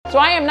So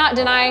I am not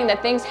denying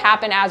that things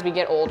happen as we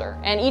get older,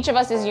 and each of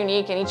us is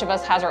unique and each of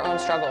us has our own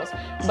struggles.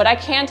 But I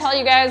can tell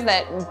you guys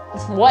that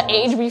what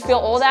age we feel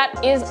old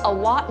at is a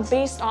lot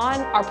based on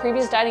our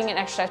previous dieting and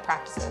exercise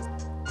practices.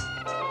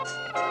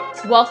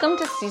 Welcome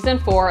to season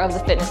 4 of the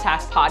Fitness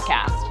Hacks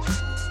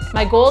podcast.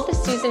 My goal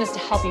this season is to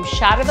help you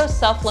shatter those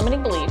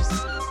self-limiting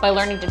beliefs by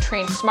learning to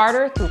train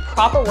smarter through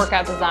proper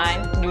workout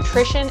design,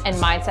 nutrition, and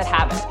mindset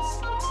habits.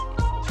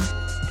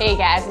 Hey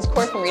guys, it's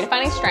Corey from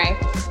Redefining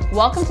Strength.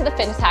 Welcome to the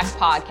Fitness Hacks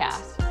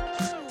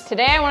podcast.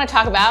 Today I want to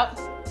talk about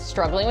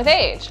struggling with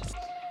age.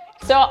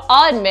 So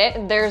I'll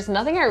admit there's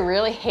nothing I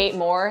really hate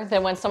more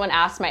than when someone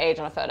asks my age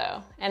on a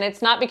photo. And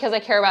it's not because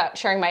I care about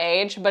sharing my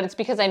age, but it's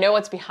because I know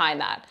what's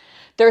behind that.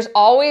 There's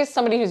always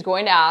somebody who's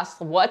going to ask,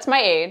 what's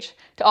my age?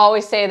 To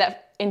always say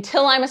that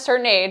until I'm a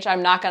certain age,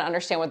 I'm not going to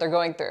understand what they're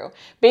going through.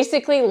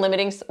 Basically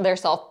limiting their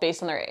self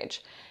based on their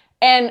age.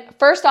 And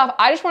first off,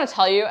 I just want to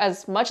tell you,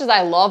 as much as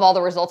I love all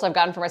the results I've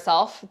gotten for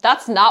myself,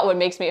 that's not what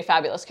makes me a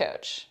fabulous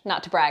coach.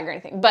 Not to brag or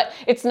anything, but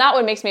it's not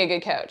what makes me a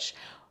good coach.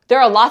 There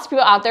are lots of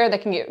people out there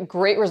that can get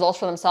great results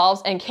for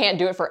themselves and can't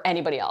do it for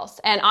anybody else.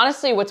 And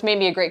honestly, what's made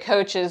me a great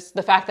coach is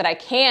the fact that I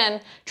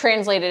can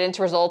translate it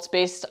into results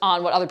based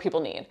on what other people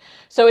need.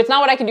 So it's not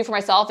what I can do for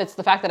myself, it's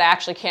the fact that I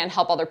actually can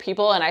help other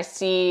people and I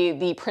see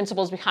the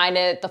principles behind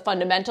it, the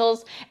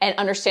fundamentals, and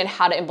understand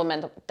how to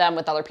implement them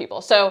with other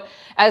people. So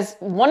as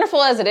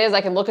wonderful as it is,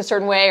 I can look a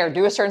certain way or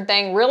do a certain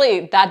thing,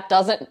 really that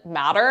doesn't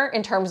matter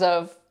in terms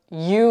of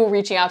you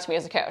reaching out to me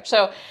as a coach.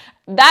 So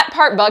that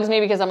part bugs me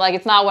because I'm like,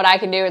 it's not what I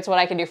can do, it's what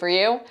I can do for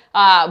you.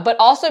 But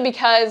also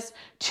because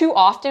too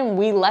often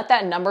we let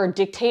that number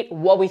dictate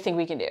what we think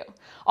we can do.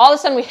 All of a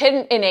sudden we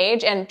hit an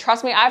age, and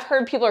trust me, I've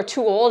heard people are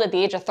too old at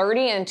the age of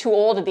 30 and too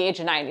old at the age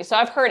of 90. So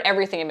I've heard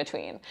everything in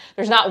between.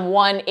 There's not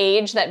one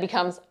age that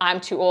becomes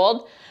I'm too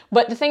old.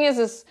 But the thing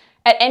is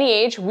at any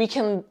age, we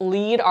can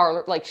lead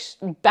our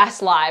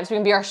best lives. We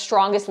can be our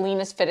strongest,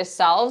 leanest, fittest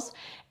selves.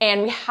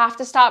 And we have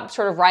to stop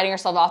sort of writing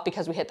ourselves off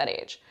because we hit that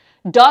age.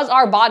 Does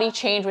our body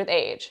change with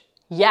age?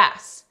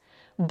 Yes.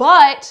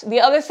 But the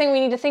other thing we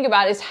need to think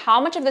about is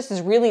how much of this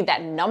is really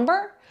that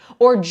number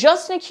or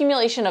just an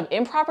accumulation of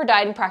improper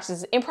dieting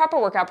practices, improper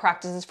workout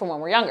practices from when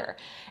we're younger.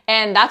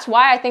 And that's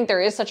why I think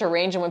there is such a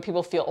range in when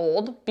people feel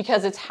old,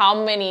 because it's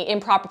how many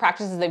improper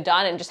practices they've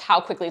done and just how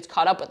quickly it's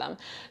caught up with them.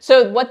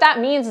 So what that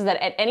means is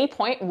that at any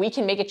point we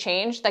can make a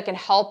change that can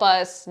help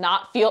us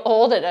not feel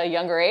old at a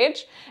younger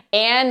age.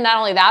 And not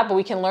only that, but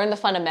we can learn the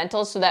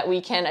fundamentals so that we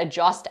can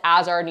adjust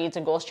as our needs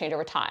and goals change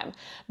over time.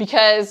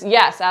 Because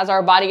yes, as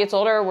our body gets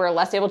older, we're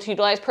less able to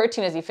utilize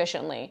protein as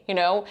efficiently.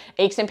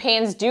 Aches and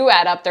pains do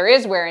add up. There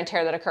is wear and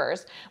tear that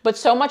occurs. But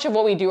so much of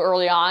what we do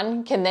early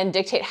on can then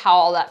dictate how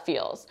all that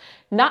feels.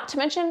 Not to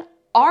mention,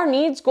 our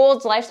needs,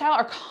 goals, lifestyle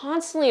are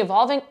constantly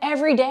evolving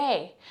every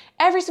day.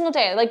 Every single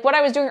day. Like what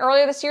I was doing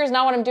earlier this year is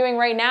not what I'm doing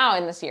right now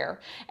in this year.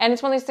 And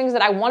it's one of these things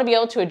that I want to be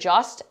able to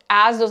adjust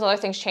as those other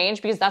things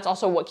change, because that's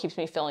also what keeps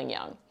me feeling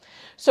young.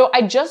 So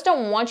I just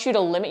don't want you to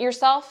limit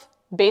yourself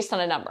based on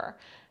a number.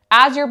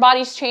 As your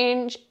bodies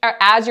change, or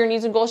as your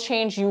needs and goals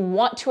change, you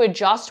want to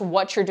adjust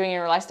what you're doing in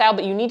your lifestyle,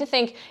 but you need to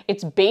think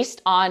it's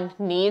based on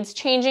needs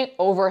changing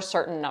over a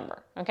certain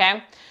number,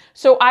 okay?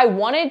 So I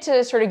wanted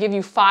to sort of give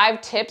you 5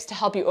 tips to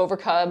help you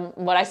overcome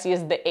what I see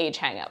as the age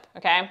hangup,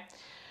 okay?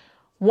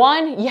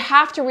 1, you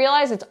have to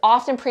realize it's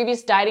often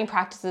previous dieting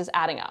practices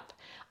adding up.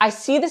 I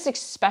see this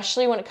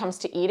especially when it comes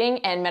to eating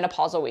and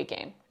menopausal weight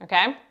gain,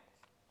 okay?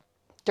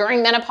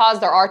 During menopause,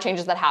 there are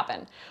changes that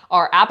happen.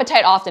 Our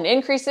appetite often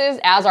increases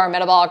as our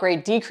metabolic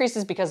rate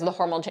decreases because of the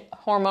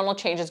hormonal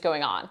changes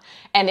going on.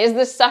 And is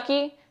this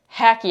sucky?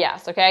 Heck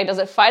yes, okay? Does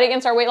it fight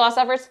against our weight loss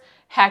efforts?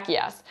 Heck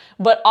yes.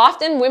 But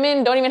often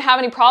women don't even have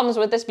any problems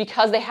with this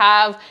because they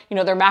have,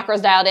 their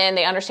macros dialed in,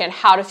 they understand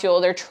how to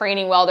fuel, they're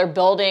training well, they're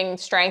building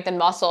strength and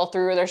muscle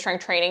through their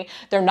strength training,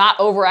 they're not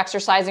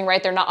over-exercising,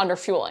 right? They're not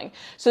under-fueling.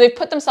 So they've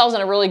put themselves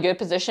in a really good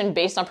position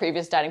based on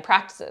previous dieting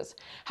practices.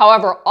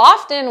 However,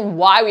 often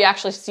why we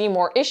actually see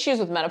more issues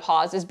with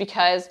menopause is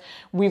because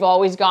we've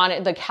always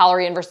gone the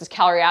calorie in versus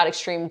calorie out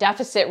extreme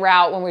deficit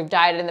route. When we've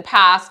dieted in the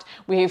past,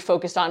 we've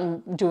focused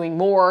on doing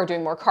more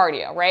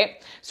cardio,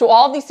 right? So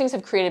all of these things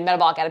have created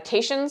metabolic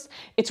adaptations.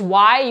 It's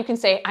why you can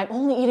say, I'm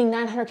only eating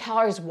 900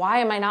 calories. Why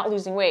am I not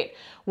losing weight?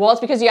 Well,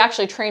 it's because you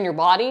actually train your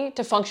body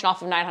to function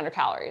off of 900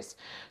 calories.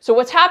 So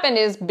what's happened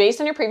is,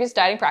 based on your previous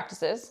dieting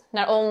practices,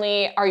 not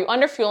only are you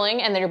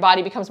underfueling and then your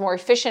body becomes more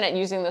efficient at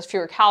using those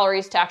fewer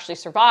calories to actually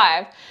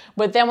survive,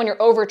 but then when you're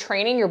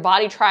overtraining, your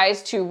body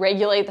tries to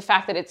regulate the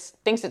fact that it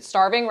thinks it's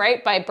starving,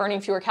 right? By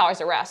burning fewer calories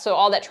at rest. So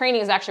all that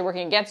training is actually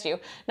working against you.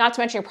 Not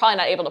to mention you're probably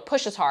not able to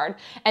push as hard.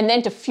 And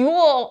then to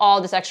fuel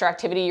all this extra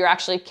activity, you're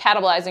actually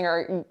catabolizing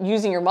or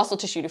using your muscle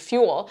tissue to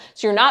fuel.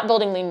 So you're not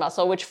building lean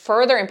muscle, which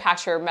further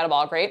impacts your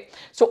metabolic rate.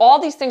 So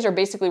all these things are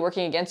basically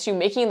working against you,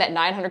 making that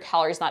 900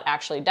 calories not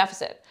actually a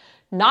deficit.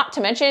 Not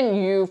to mention,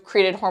 you've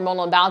created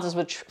hormonal imbalances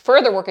which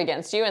further work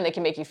against you, and they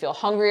can make you feel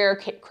hungrier,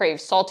 crave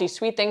salty,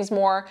 sweet things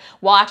more,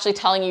 while actually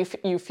telling you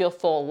you feel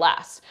full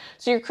less.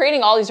 So you're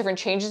creating all these different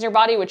changes in your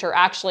body, which are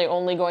actually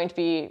only going to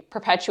be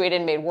perpetuated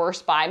and made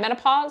worse by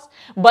menopause.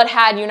 But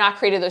had you not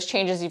created those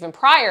changes even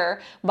prior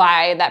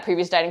by that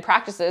previous dieting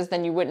practices,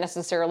 then you wouldn't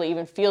necessarily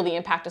even feel the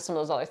impact of some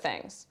of those other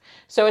things.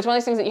 So it's one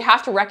of these things that you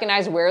have to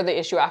recognize where the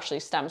issue actually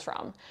stems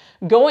from.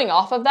 Going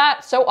off of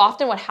that, so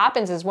often what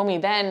happens is when we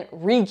then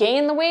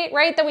regain the weight,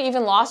 right, that we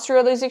even lost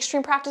through those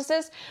extreme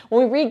practices,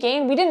 when we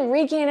regain, we didn't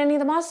regain any of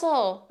the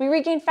muscle. We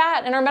regained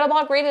fat, and our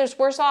metabolic rate is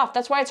worse off.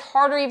 That's why it's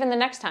harder even the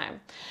next time.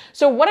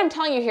 So what I'm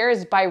telling you here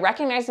is by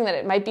recognizing that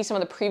it might be some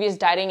of the previous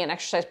dieting and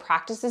exercise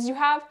practices you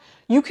have,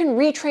 you can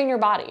retrain your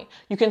body.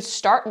 You can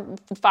start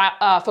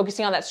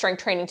focusing on that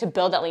strength training to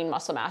build that lean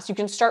muscle mass. You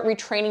can start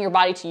retraining your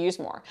body to use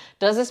more.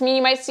 Does this mean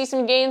you might see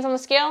some gains on the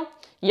scale?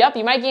 Yep,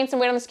 you might gain some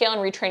weight on the scale and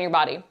retrain your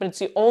body, but it's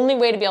the only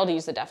way to be able to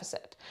use the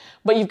deficit.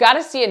 But you've got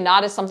to see it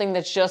not as something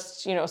that's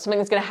just, something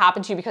that's going to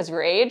happen to you because of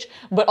your age,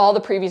 but all the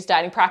previous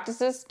dieting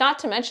practices, not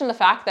to mention the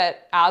fact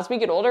that as we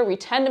get older, we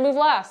tend to move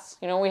less.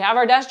 We have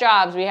our desk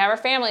jobs, we have our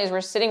families, we're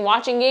sitting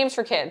watching games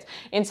for kids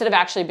instead of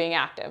actually being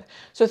active.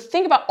 So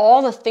think about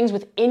all the things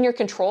within your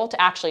control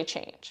to actually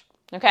change,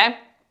 okay?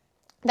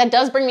 That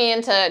does bring me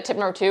into tip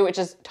number 2, which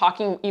is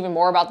talking even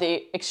more about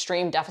the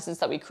extreme deficits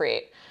that we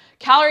create.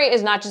 Calorie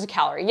is not just a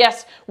calorie.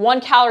 Yes,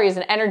 1 calorie is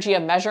an energy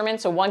of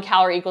measurement, so 1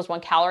 calorie equals 1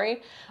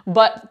 calorie.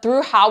 But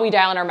through how we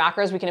dial in our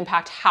macros, we can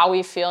impact how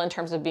we feel in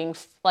terms of being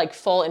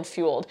full and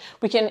fueled.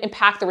 We can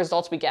impact the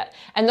results we get.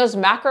 And those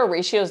macro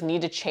ratios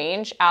need to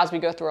change as we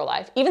go through our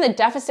life. Even the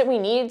deficit we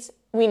need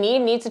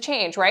needs to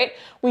change, right?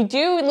 We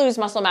do lose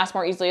muscle mass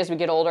more easily as we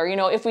get older.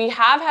 If we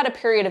have had a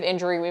period of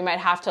injury, we might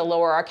have to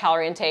lower our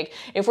calorie intake.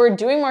 If we're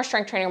doing more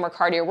strength training or more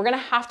cardio, we're gonna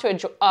have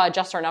to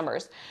adjust our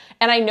numbers.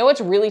 And I know it's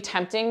really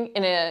tempting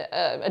in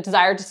a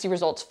desire to see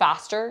results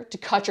faster, to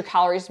cut your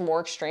calories more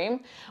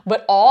extreme,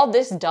 but all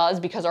this does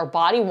because our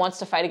body wants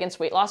to fight against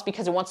weight loss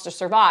because it wants to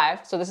survive.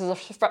 So this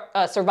is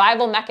a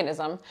survival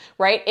mechanism,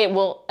 right? It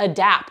will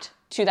adapt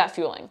to that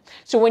fueling.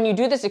 So when you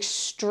do this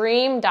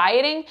extreme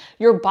dieting,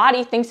 your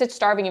body thinks it's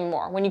starving even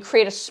more. When you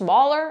create a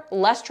smaller,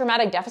 less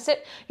dramatic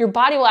deficit, your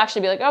body will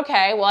actually be like,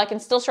 okay, well, I can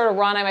still sort of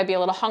run. I might be a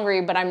little hungry,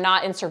 but I'm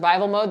not in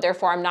survival mode.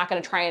 Therefore, I'm not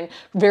going to try and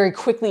very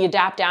quickly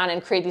adapt down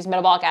and create these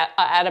metabolic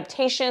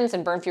adaptations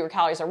and burn fewer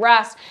calories at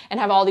rest and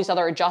have all these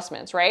other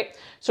adjustments, right?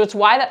 So it's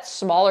why that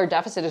smaller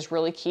deficit is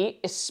really key,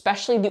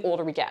 especially the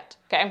older we get,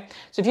 okay?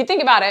 So if you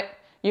think about it,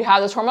 you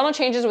have those hormonal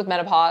changes with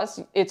menopause.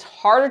 It's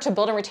harder to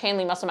build and retain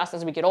lean muscle mass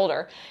as we get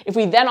older. If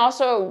we then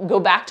also go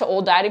back to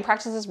old dieting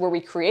practices where we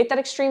create that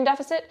extreme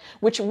deficit,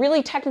 which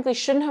really technically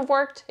shouldn't have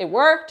worked. It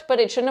worked, but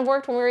it shouldn't have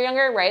worked when we were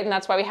younger, right? And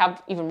that's why we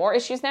have even more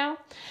issues now.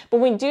 But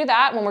when we do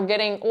that, when we're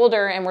getting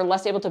older and we're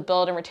less able to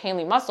build and retain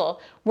lean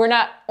muscle, we're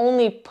not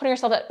only putting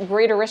ourselves at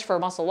greater risk for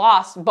muscle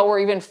loss, but we're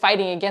even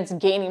fighting against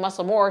gaining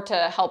muscle more to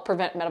help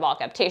prevent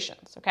metabolic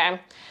adaptations, okay?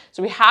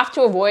 So we have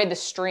to avoid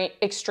the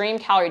extreme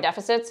calorie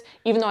deficits,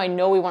 even though I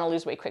know we want to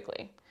lose weight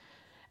quickly.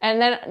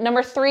 And then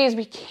number 3 is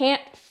we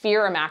can't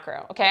fear a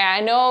macro, okay?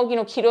 I know,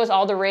 keto is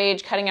all the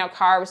rage, cutting out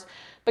carbs,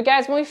 but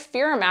guys, when we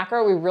fear a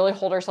macro, we really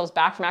hold ourselves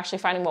back from actually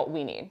finding what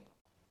we need.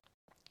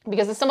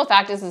 Because the simple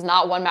fact is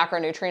not one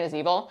macronutrient is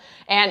evil.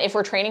 And if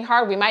we're training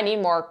hard, we might need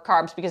more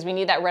carbs because we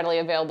need that readily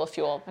available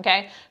fuel,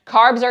 okay?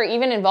 Carbs are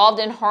even involved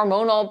in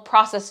hormonal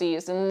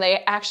processes and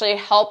they actually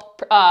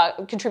help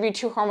contribute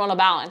to hormonal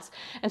balance.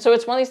 And so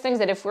it's one of these things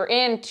that if we're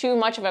in too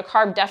much of a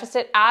carb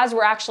deficit as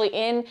we're actually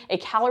in a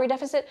calorie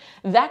deficit,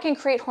 that can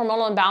create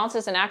hormonal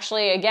imbalances and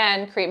actually,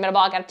 again, create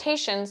metabolic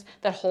adaptations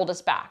that hold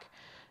us back.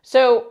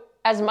 So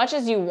as much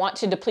as you want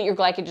to deplete your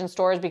glycogen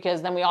stores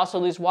because then we also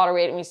lose water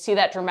weight and we see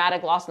that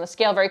dramatic loss on the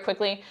scale very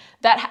quickly,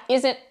 that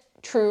isn't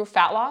true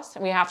fat loss,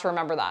 and we have to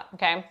remember that,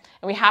 okay?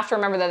 And we have to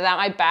remember that that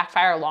might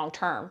backfire long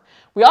term.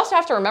 We also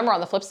have to remember on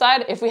the flip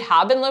side, if we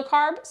have been low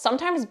carb,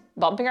 sometimes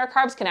bumping our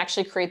carbs can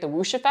actually create the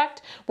whoosh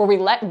effect, where we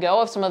let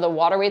go of some of the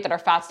water weight that our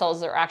fat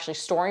cells are actually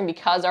storing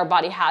because our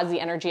body has the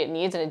energy it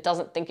needs and it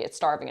doesn't think it's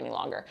starving any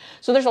longer.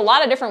 So there's a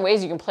lot of different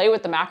ways you can play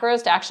with the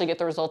macros to actually get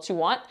the results you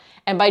want.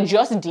 And by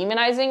just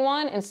demonizing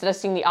one, instead of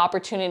seeing the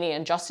opportunity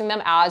and adjusting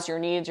them as your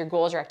needs, your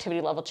goals, your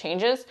activity level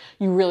changes,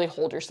 you really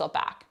hold yourself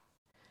back.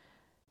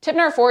 Tip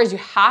number 4 is you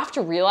have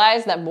to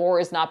realize that more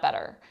is not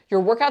better.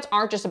 Your workouts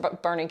aren't just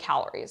about burning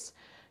calories.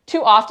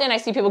 Too often I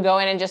see people go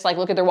in and just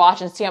look at their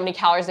watch and see how many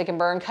calories they can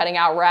burn, cutting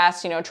out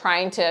rest,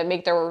 trying to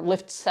make their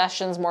lift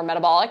sessions more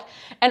metabolic.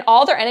 And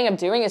all they're ending up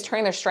doing is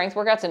turning their strength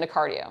workouts into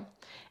cardio.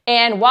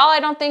 And while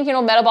I don't think,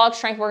 metabolic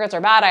strength workouts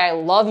are bad, I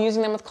love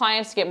using them with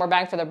clients to get more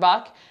bang for their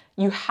buck.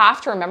 You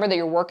have to remember that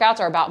your workouts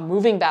are about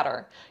moving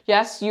better.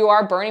 Yes, you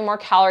are burning more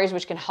calories,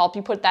 which can help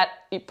you put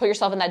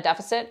yourself in that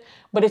deficit.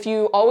 But if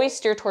you always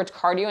steer towards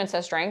cardio instead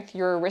of strength,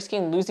 you're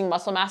risking losing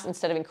muscle mass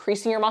instead of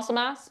increasing your muscle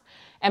mass.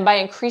 And by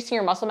increasing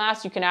your muscle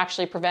mass, you can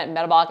actually prevent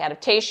metabolic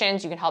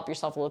adaptations. You can help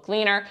yourself look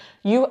leaner.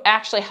 You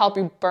actually help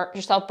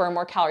yourself burn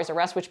more calories at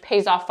rest, which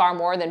pays off far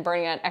more than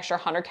burning an extra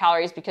 100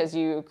 calories because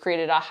you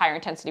created a higher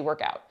intensity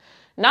workout.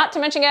 Not to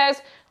mention,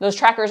 guys, those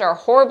trackers are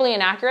horribly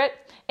inaccurate.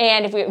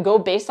 And if we go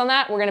based on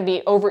that, we're gonna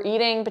be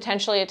overeating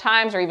potentially at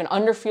times or even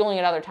underfueling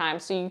at other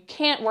times. So you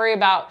can't worry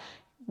about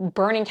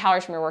burning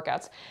calories from your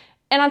workouts.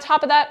 And on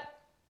top of that,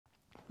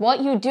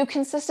 what you do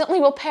consistently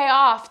will pay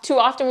off. Too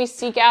often we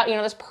seek out,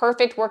 this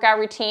perfect workout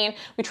routine.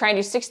 We try and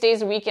do 6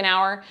 days a week, an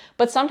hour,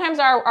 but sometimes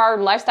our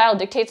lifestyle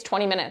dictates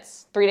 20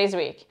 minutes, 3 days a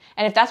week.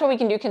 And if that's what we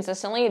can do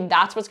consistently,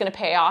 that's what's gonna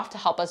pay off to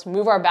help us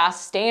move our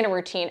best, stay in a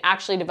routine,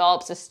 actually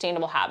develop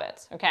sustainable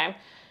habits, okay?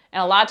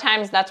 And a lot of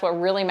times that's what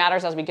really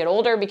matters as we get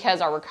older, because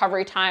our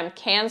recovery time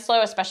can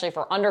slow, especially if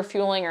we're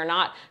underfueling or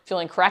not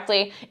fueling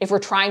correctly. If we're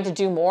trying to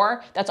do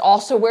more, that's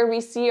also where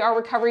we see our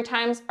recovery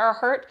times are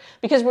hurt,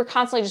 because we're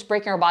constantly just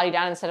breaking our body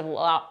down instead of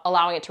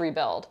allowing it to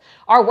rebuild.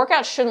 Our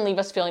workouts shouldn't leave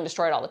us feeling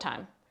destroyed all the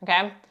time,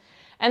 okay?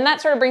 And that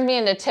sort of brings me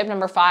into tip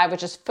number 5,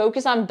 which is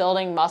focus on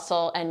building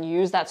muscle and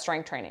use that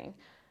strength training.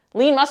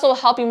 Lean muscle will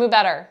help you move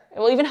better. It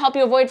will even help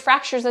you avoid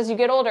fractures as you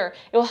get older.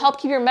 It will help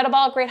keep your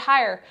metabolic rate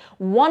higher.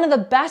 One of the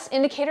best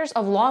indicators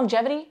of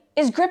longevity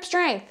is grip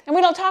strength, and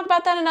we don't talk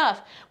about that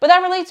enough. But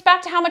that relates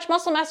back to how much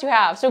muscle mass you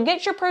have. So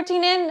get your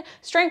protein in,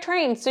 strength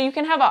train, so you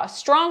can have a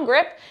strong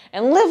grip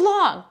and live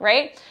long,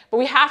 right? But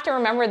we have to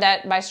remember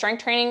that by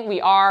strength training,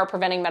 we are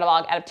preventing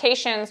metabolic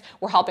adaptations.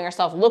 We're helping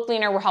ourselves look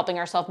leaner. We're helping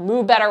ourselves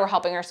move better. We're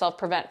helping ourselves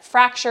prevent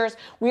fractures.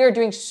 We are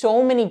doing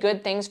so many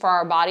good things for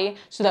our body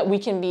so that we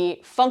can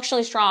be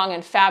functionally strong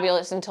and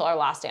fabulous until our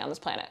last day on this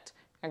planet,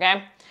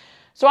 okay?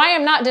 So I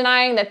am not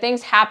denying that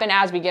things happen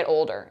as we get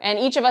older, and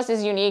each of us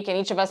is unique and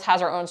each of us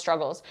has our own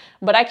struggles.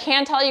 But I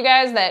can tell you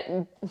guys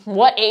that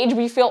what age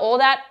we feel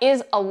old at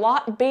is a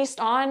lot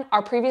based on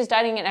our previous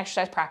dieting and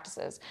exercise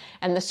practices.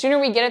 And the sooner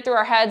we get it through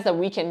our heads that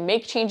we can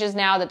make changes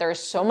now, that there is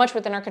so much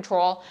within our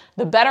control,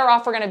 the better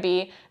off we're gonna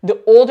be,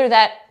 the older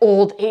that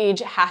old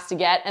age has to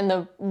get, and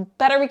the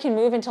better we can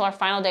move until our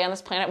final day on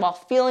this planet while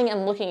feeling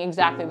and looking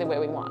exactly the way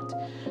we want.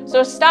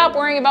 So stop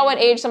worrying about what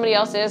age somebody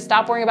else is.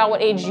 Stop worrying about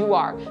what age you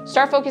are.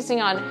 Start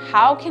focusing on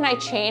how can I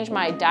change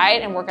my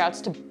diet and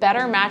workouts to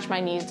better match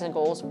my needs and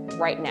goals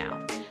right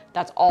now.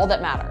 That's all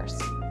that matters.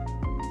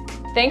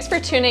 Thanks for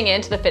tuning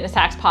in to the Fitness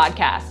Hacks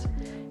podcast.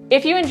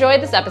 If you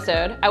enjoyed this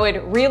episode, I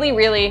would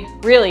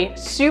really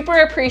super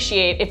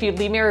appreciate if you'd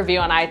leave me a review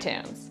on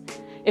iTunes.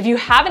 If you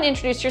haven't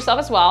introduced yourself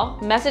as well,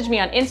 message me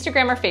on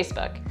Instagram or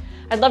Facebook.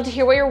 I'd love to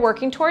hear what you're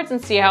working towards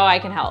and see how I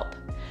can help.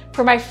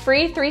 For my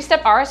free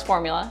 3-step RS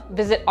formula,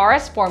 visit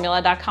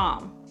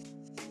rsformula.com.